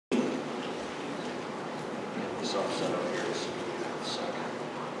myself set up here.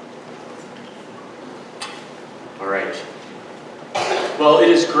 All right. Well, it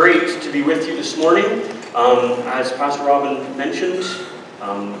is great to be with you this morning. As Pastor Robin mentioned,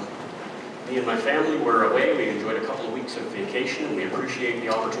 me and my family were away. We enjoyed a couple of weeks of vacation, and we appreciate the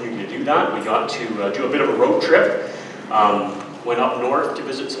opportunity to do that. We got to do a bit of a road trip. Went up north to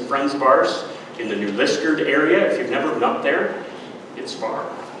visit some friends of ours in the New Liskeard area. If you've never been up there, it's far.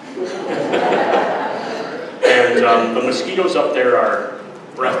 And the mosquitoes up there are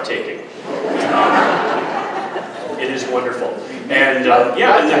breathtaking. It is wonderful. And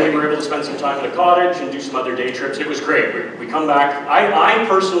and then we were able to spend some time in a cottage and do some other day trips. It was great. We come back. I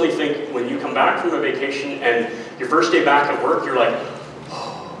personally think when you come back from a vacation and your first day back at work, you're like,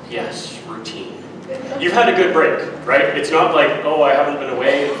 oh, yes, routine. You've had a good break, right? It's not like, oh, I haven't been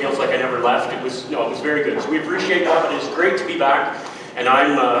away. It feels like I never left. It was very good. So we appreciate that, but it's great to be back. And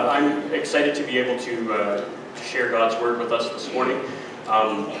I'm excited to be able to share God's word with us this morning.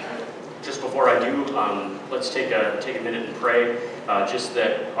 Just before I do, let's take a minute and pray, just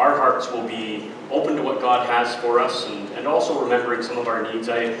that our hearts will be open to what God has for us, and also remembering some of our needs.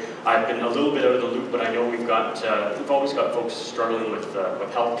 I've been a little bit out of the loop, but I know we've always got folks struggling with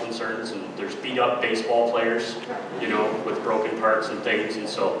health concerns, and there's beat up baseball players, with broken parts and things. And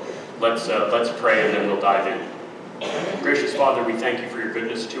so let's pray, and then we'll dive in. Gracious Father, we thank you for your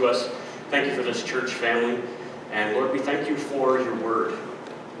goodness to us. Thank you for this church family, and Lord, we thank you for your word.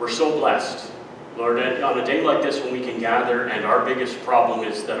 We're so blessed, Lord, on a day like this when we can gather, and our biggest problem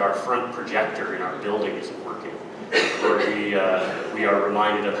is that our front projector in our building isn't working. Lord, we are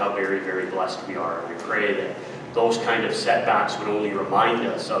reminded of how very, very blessed we are. And I pray that those kind of setbacks would only remind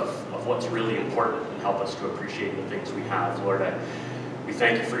us of what's really important and help us to appreciate the things we have. Lord, we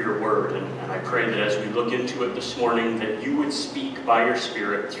thank you for your word, and I pray that as we look into it this morning, that you would speak by your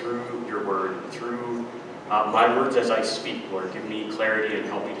Spirit through your word, through my words as I speak. Lord, give me clarity and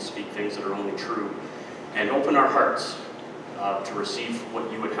help me to speak things that are only true. And open our hearts to receive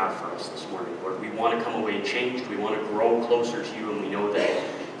what you would have for us this morning. Lord, we want to come away changed. We want to grow closer to you, and we know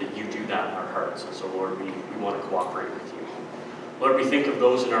that you do that in our hearts. And so, Lord, we want to cooperate with you. Lord, we think of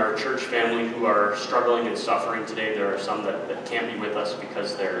those in our church family who are struggling and suffering today. There are some that can't be with us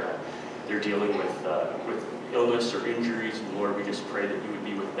because they're dealing with illness or injuries. And Lord, we just pray that you would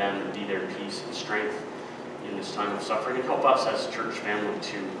be with them and be their peace and strength in this time of suffering, and help us as a church family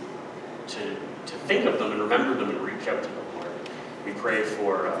to think of them and remember them and reach out to them, Lord. We pray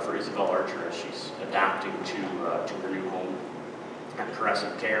for Isabel Archer as she's adapting to her new home at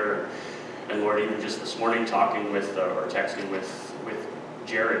Crescent Care. And Lord, even just this morning talking with or texting with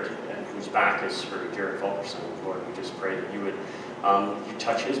Jared, and whose back is for Jared Fulkerson. Lord, we just pray that you would you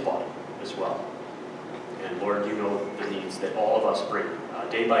touch his body as well. And Lord, you know the needs that all of us bring.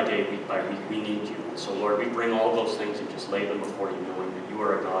 Day by day, week by week, we need you. And so, Lord, we bring all of those things and just lay them before you, knowing that you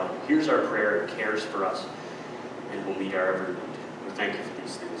are a God who hears our prayer and cares for us and will meet our every need. We thank you for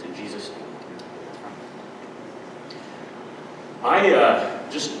these things. In Jesus' name.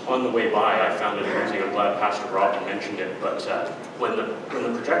 Just on the way by, I found it amusing. I'm glad Pastor Robin mentioned it. But when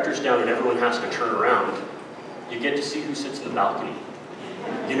the projector's down and everyone has to turn around, you get to see who sits in the balcony.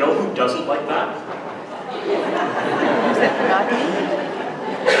 You know who doesn't like that?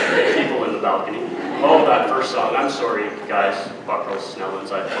 People in the balcony. Oh, that first song. I'm sorry, guys. Buckles,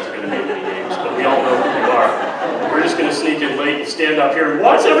 Snellens. I wasn't going to name any names, but we all know who you are. We're just going to sneak in late and stand up here and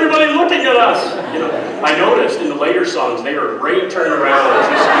watch everybody looking at us. I noticed in the later songs they were right turned around and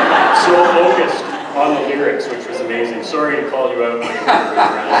just so focused on the lyrics, which was amazing. Sorry to call you out,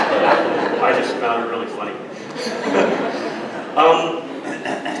 but I just found it really funny.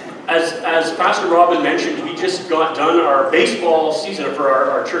 As Pastor Robin mentioned, we just got done our baseball season for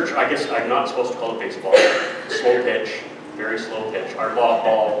our church. I guess I'm not supposed to call it baseball. Slow pitch, very slow pitch. Our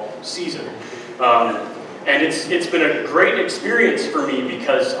ball season, and it's been a great experience for me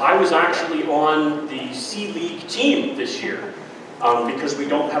because I was actually on the C League team this year because we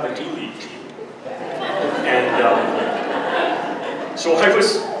don't have a D League team, and so I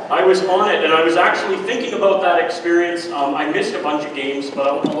was on it, and I was actually thinking about that experience. I missed a bunch of games,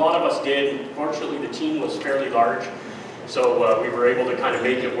 but a lot of us did. Fortunately, the team was fairly large, so we were able to kind of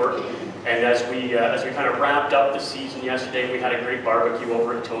make it work. And as we kind of wrapped up the season yesterday, we had a great barbecue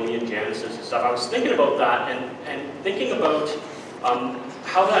over at Tony and Janice's and stuff. I was thinking about that and thinking about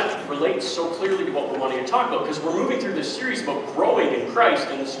how that relates so clearly to what we're wanting to talk about, because we're moving through this series about growing in Christ,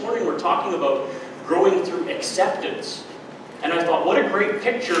 and this morning we're talking about growing through acceptance. And I thought, what a great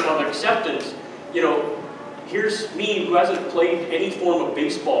picture of acceptance. Here's me who hasn't played any form of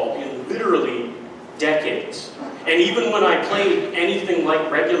baseball in literally decades. And even when I played anything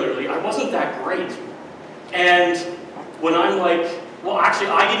like regularly, I wasn't that great. And when I'm like, well, actually,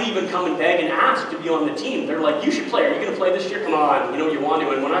 I didn't even come and beg and ask to be on the team. They're like, you should play. Are you going to play this year? Come on, you know you want to.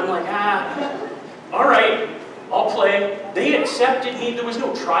 And when I'm like, all right, I'll play. They accepted me. There was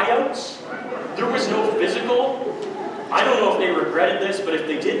no tryouts. There was no physical. I don't know if they regretted this, but if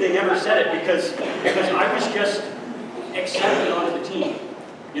they did, they never said it because I was just accepted onto the team.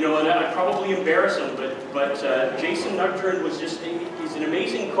 You know, and I probably embarrass him, but Jason Nugdren was just, he's an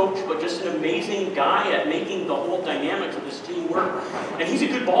amazing coach, but just an amazing guy at making the whole dynamics of this team work. And he's a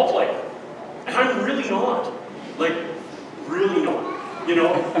good ball player. And I'm really not. Like, really not. You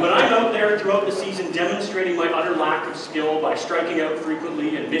know, when I'm out there throughout the season demonstrating my utter lack of skill by striking out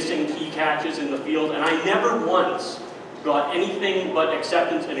frequently and missing key catches in the field, and I never once got anything but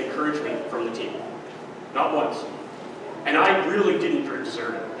acceptance and encouragement from the team. Not once. And I really didn't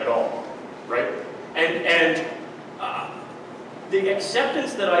deserve it at all, right? And the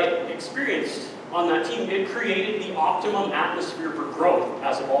acceptance that I experienced on that team, it created the optimum atmosphere for growth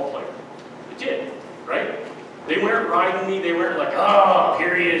as a ball player. It did, right? They weren't riding me. They weren't like, oh,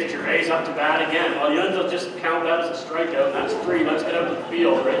 here he is, Gervais up to bat again. Well, they'll just count that as a strikeout, and that's 3. Let's get out to the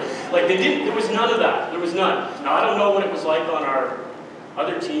field, right? Like, they didn't. There was none of that. There was none. Now, I don't know what it was like on our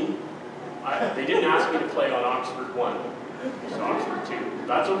other team. They didn't ask me to play on Oxford 1. It was Oxford 2.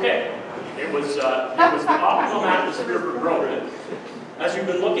 That's okay. It was the optimum atmosphere for growth. And as we've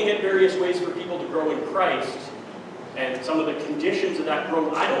been looking at various ways for people to grow in Christ, and some of the conditions of that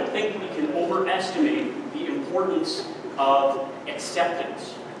growth, I don't think we can overestimate the importance of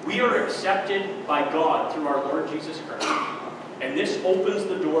acceptance. We are accepted by God through our Lord Jesus Christ. And this opens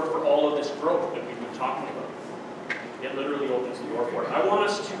the door for all of this growth that we've been talking about. It literally opens the door for it. I want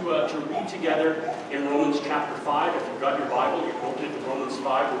us to read together in Romans chapter 5. If you've got your Bible, you can open it to Romans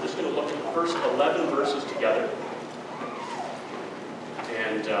 5. We're just going to look at the first 11 verses together.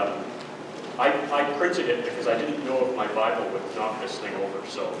 And I printed it because I didn't know if my Bible would knock this thing over.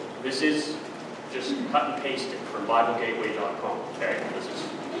 So this is just cut and pasted from BibleGateway.com. Okay, this is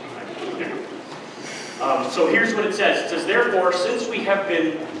so here's what it says. It says, therefore, since we have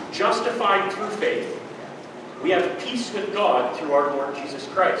been justified through faith, we have peace with God through our Lord Jesus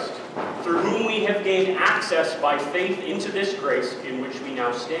Christ, through whom we have gained access by faith into this grace in which we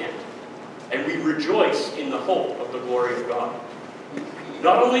now stand. And we rejoice in the hope of the glory of God.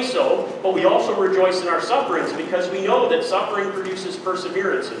 Not only so, but we also rejoice in our sufferings, because we know that suffering produces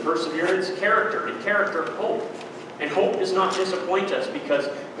perseverance, and perseverance, character, and character, hope. And hope does not disappoint us, because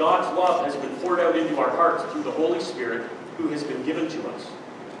God's love has been poured out into our hearts through the Holy Spirit, who has been given to us.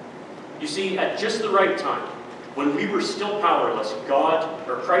 You see, at just the right time, when we were still powerless,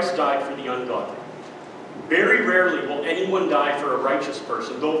 Christ died for the ungodly. Very rarely will anyone die for a righteous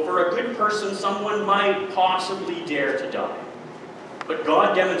person, though for a good person, someone might possibly dare to die. But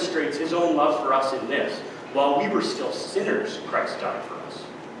God demonstrates his own love for us in this. While we were still sinners, Christ died for us.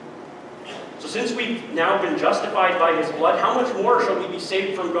 So since we've now been justified by his blood, how much more shall we be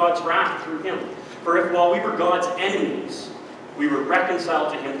saved from God's wrath through him? For if while we were God's enemies, we were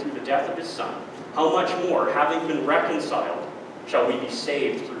reconciled to him through the death of his Son, how much more, having been reconciled, shall we be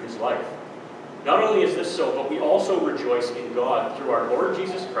saved through his life? Not only is this so, but we also rejoice in God through our Lord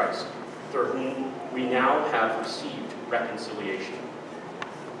Jesus Christ, through whom we now have received reconciliation.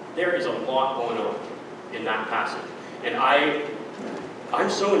 There is a lot going on in that passage. And I'm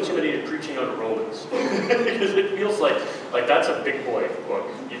so intimidated preaching out of Romans, because it feels like that's a big boy book.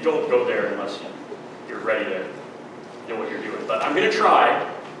 You don't go there unless you're ready to know what you're doing. But I'm going to try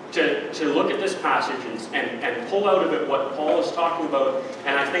to look at this passage and pull out of it what Paul is talking about.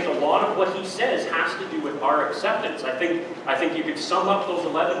 And I think a lot of what he says has to do with our acceptance. I think you could sum up those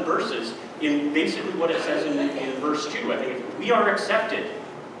 11 verses in basically what it says in verse 2. I think we are accepted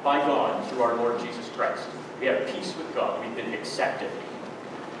by God through our Lord Jesus Christ. We have peace with God. We've been accepted.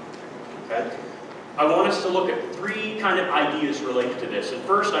 Okay? I want us to look at 3 kind of ideas related to this. And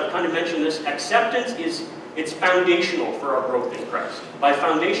first, I've kind of mentioned this. Acceptance it's foundational for our growth in Christ. By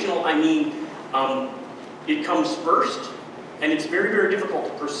foundational, I mean it comes first, and it's very, very difficult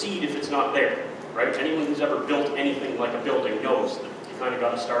to proceed if it's not there, right? Anyone who's ever built anything like a building knows that you kind of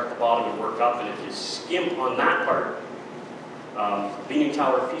got to start at the bottom and work up, and if you skimp on that part, Leaning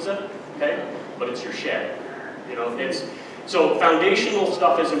Tower of Pisa, okay? But it's your shed, you know? So foundational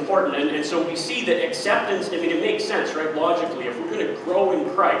stuff is important, and so we see that acceptance, I mean, it makes sense, right, logically. If we're going to grow in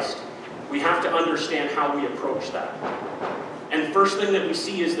Christ, we have to understand how we approach that. And the first thing that we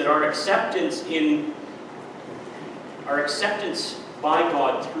see is that our acceptance by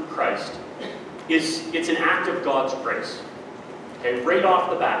God through Christ it's an act of God's grace. Okay, right off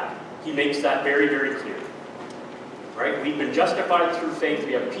the bat, he makes that very, very clear. right? We've been justified through faith.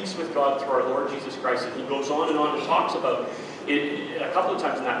 We have peace with God through our Lord Jesus Christ. And he goes on and talks about it a couple of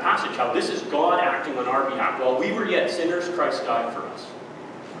times in that passage, how this is God acting on our behalf. While we were yet sinners, Christ died for us.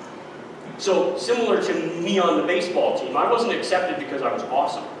 So, similar to me on the baseball team, I wasn't accepted because I was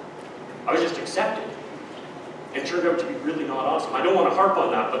awesome. I was just accepted. And turned out to be really not awesome. I don't want to harp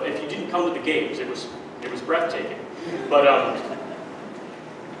on that, but if you didn't come to the games, it was breathtaking. But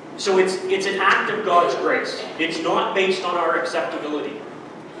so it's an act of God's grace. It's not based on our acceptability.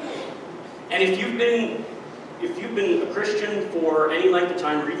 And if you've been a Christian for any length of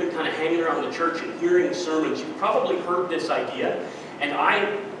time, or even kind of hanging around the church and hearing sermons, you've probably heard this idea. And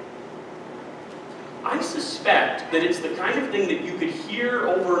I suspect that it's the kind of thing that you could hear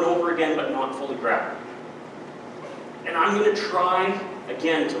over and over again, but not fully grab. And I'm going to try,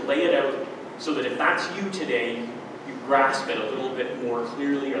 again, to lay it out so that if that's you today, you grasp it a little bit more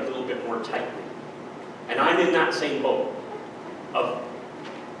clearly, or a little bit more tightly. And I'm in that same boat. Of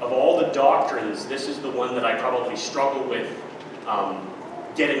all the doctrines, this is the one that I probably struggle with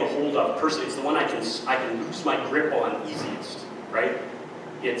getting a hold of. Personally, it's the one I can lose my grip on easiest, right?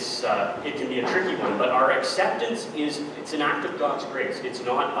 It can be a tricky one, but our acceptance it's an act of God's grace. It's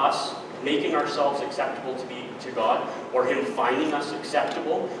not us making ourselves acceptable to God, or him finding us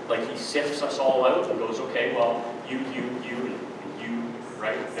acceptable, like he sifts us all out and goes, okay, well, you,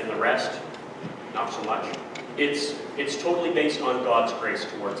 right? And the rest, not so much. It's totally based on God's grace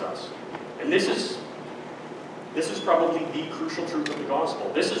towards us. And this is probably the crucial truth of the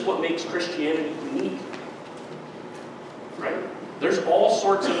gospel. This is what makes Christianity unique, right? There's all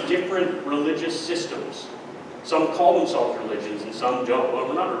sorts of different religious systems. Some call themselves religions and some don't. Well,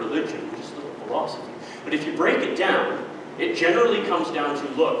 we're not a religion, we're just a little philosophy. But if you break it down, it generally comes down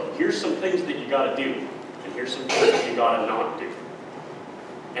to, look, here's some things that you got to do, and here's some things that you got to not do.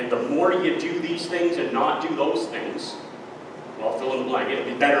 And the more you do these things and not do those things, well, fill in the blank,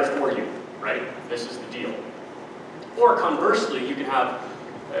 it'll be better for you, right? This is the deal. Or conversely, you can have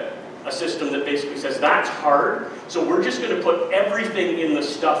a system that basically says, that's hard, so we're just going to put everything in the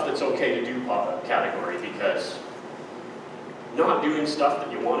stuff that's okay to do category, because not doing stuff that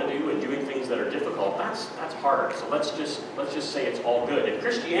you want to do and doing things that are difficult, that's hard. So let's just say it's all good. And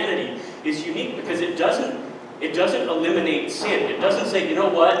Christianity is unique because it doesn't eliminate sin. It doesn't say, you know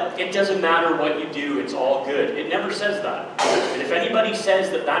what, it doesn't matter what you do, it's all good. It never says that. And if anybody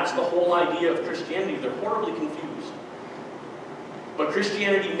says that that's the whole idea of Christianity, they're horribly confused. But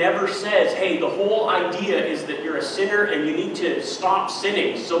Christianity never says, hey, the whole idea is that you're a sinner and you need to stop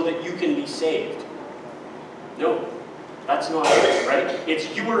sinning so that you can be saved. No, that's not it, right?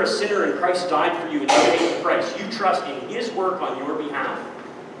 It's you are a sinner and Christ died for you and you paid the price. You trust in his work on your behalf.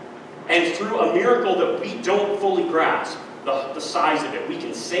 And through a miracle that we don't fully grasp, the size of it. We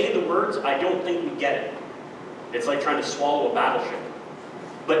can say the words, I don't think we get it. It's like trying to swallow a battleship.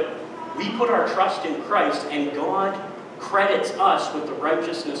 But we put our trust in Christ, and God credits us with the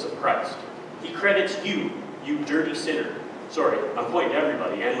righteousness of Christ. He credits you, you dirty sinner. Sorry, I'm pointing to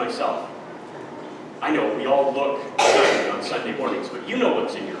everybody and myself. I know we all look on Sunday mornings, but you know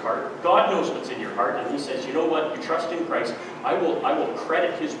what's in your heart. God knows what's in your heart, and he says, you know what, you trust in Christ, I will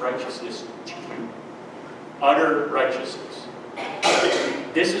credit his righteousness to you. Utter righteousness.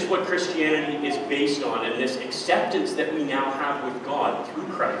 This is what Christianity is based on, and this acceptance that we now have with God through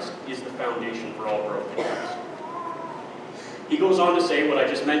Christ is the foundation for all growth in Christ. He goes on to say what I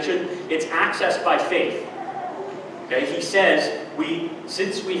just mentioned, it's accessed by faith. Okay, he says,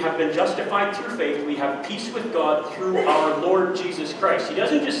 since we have been justified through faith, we have peace with God through our Lord Jesus Christ. He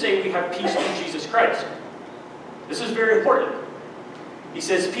doesn't just say we have peace with Jesus Christ. This is very important. He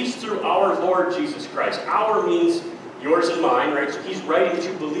says peace through our Lord Jesus Christ. Our means yours and mine, right? So he's writing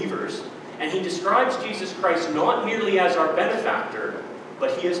to believers. And he describes Jesus Christ not merely as our benefactor,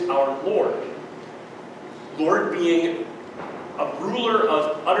 but he is our Lord. Lord being a ruler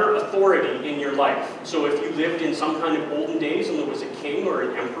of utter authority in your life. So if you lived in some kind of olden days and there was a king or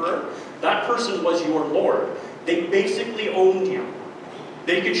an emperor, that person was your Lord. They basically owned you.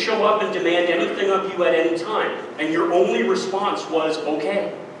 They could show up and demand anything of you at any time, and your only response was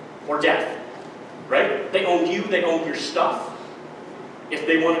okay, or death, right? They owned you, they owned your stuff. If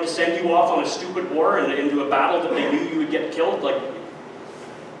they wanted to send you off on a stupid war and into a battle that they knew you would get killed, like,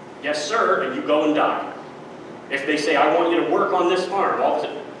 yes sir, and you go and die. If they say, I want you to work on this farm, all of a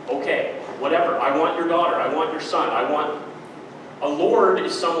sudden, okay, whatever, I want your daughter, I want your son, a lord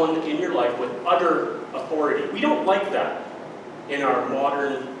is someone in your life with utter authority. We don't like that in our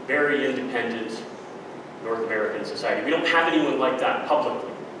modern, very independent North American society. We don't have anyone like that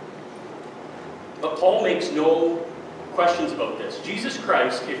publicly. But Paul makes no questions about this. Jesus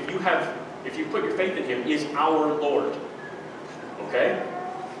Christ, if you have if you put your faith in him, is our Lord. Okay?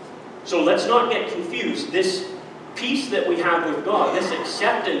 So let's not get confused. This peace that we have with God, this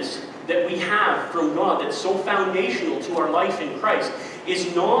acceptance that we have from God that's so foundational to our life in Christ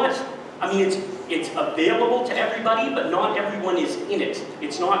is not, I mean, it's available to everybody, but not everyone is in it.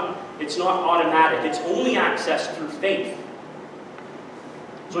 It's not automatic. It's only accessed through faith.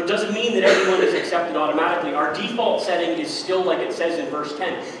 So it doesn't mean that everyone is accepted automatically. Our default setting is still, like it says in verse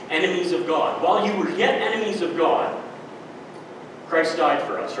 10, enemies of God. While you were yet enemies of God, Christ died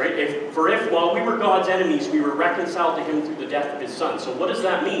for us, right? If while we were God's enemies, we were reconciled to him through the death of his son. So what does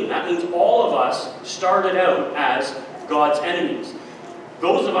that mean? That means all of us started out as God's enemies.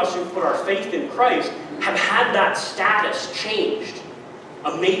 Those of us who put our faith in Christ have had that status changed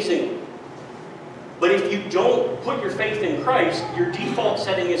amazingly. But if you don't put your faith in Christ, your default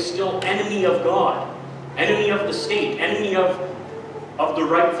setting is still enemy of God, enemy of the state, enemy of the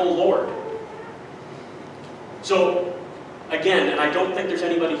rightful Lord. So, again, and I don't think there's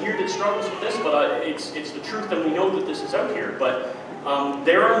anybody here that struggles with this, but it's the truth, and we know that this is out here. But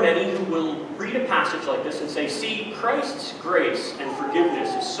there are many who will read a passage like this and say, see, Christ's grace and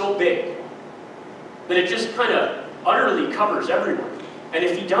forgiveness is so big that it just kind of utterly covers everyone. And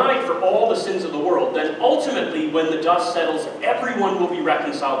if he died for all the sins of the world, then ultimately, when the dust settles, everyone will be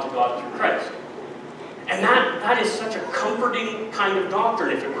reconciled to God through Christ. And that is such a comforting kind of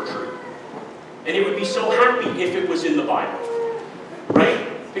doctrine if it were true. And it would be so happy if it was in the Bible. Right?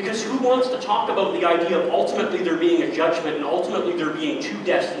 Because who wants to talk about the idea of ultimately there being a judgment and ultimately there being two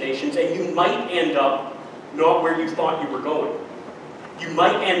destinations, and you might end up not where you thought you were going. You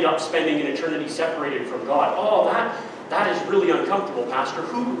might end up spending an eternity separated from God. Oh, that is really uncomfortable, Pastor.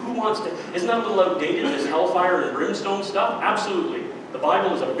 Who wants to... Isn't that a little outdated, this hellfire and brimstone stuff? Absolutely. The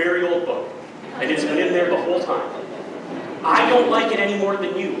Bible is a very old book, and it's been in there the whole time. I don't like it any more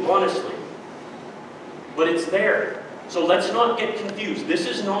than you, honestly. But it's there. So let's not get confused. This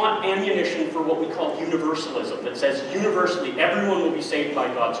is not ammunition for what we call universalism, that says universally everyone will be saved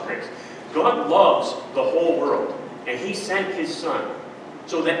by God's grace. God loves the whole world, and he sent his Son,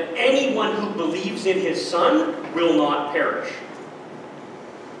 so that anyone who believes in his Son will not perish.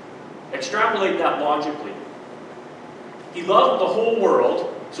 Extrapolate that logically. He loved the whole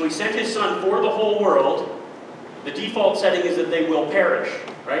world, so he sent his Son for the whole world. The default setting is that they will perish,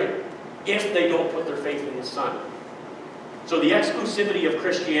 right? If they don't put their faith in his Son. So the exclusivity of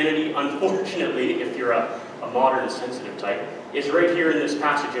Christianity, unfortunately, if you're a modern sensitive type, is right here in this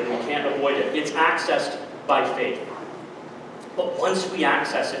passage, and we can't avoid it. It's accessed by faith. But once we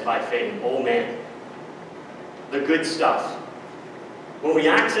access it by faith, oh man, the good stuff. When we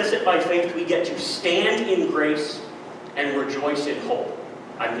access it by faith, we get to stand in grace and rejoice in hope.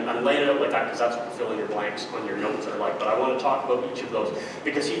 I'm laying it out like that because that's what filling your blanks on your notes are like. But I want to talk about each of those,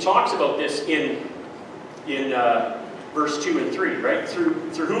 because he talks about this in verse 2 and 3, right? Through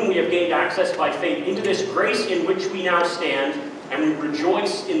whom we have gained access by faith into this grace in which we now stand, and we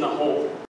rejoice in the hope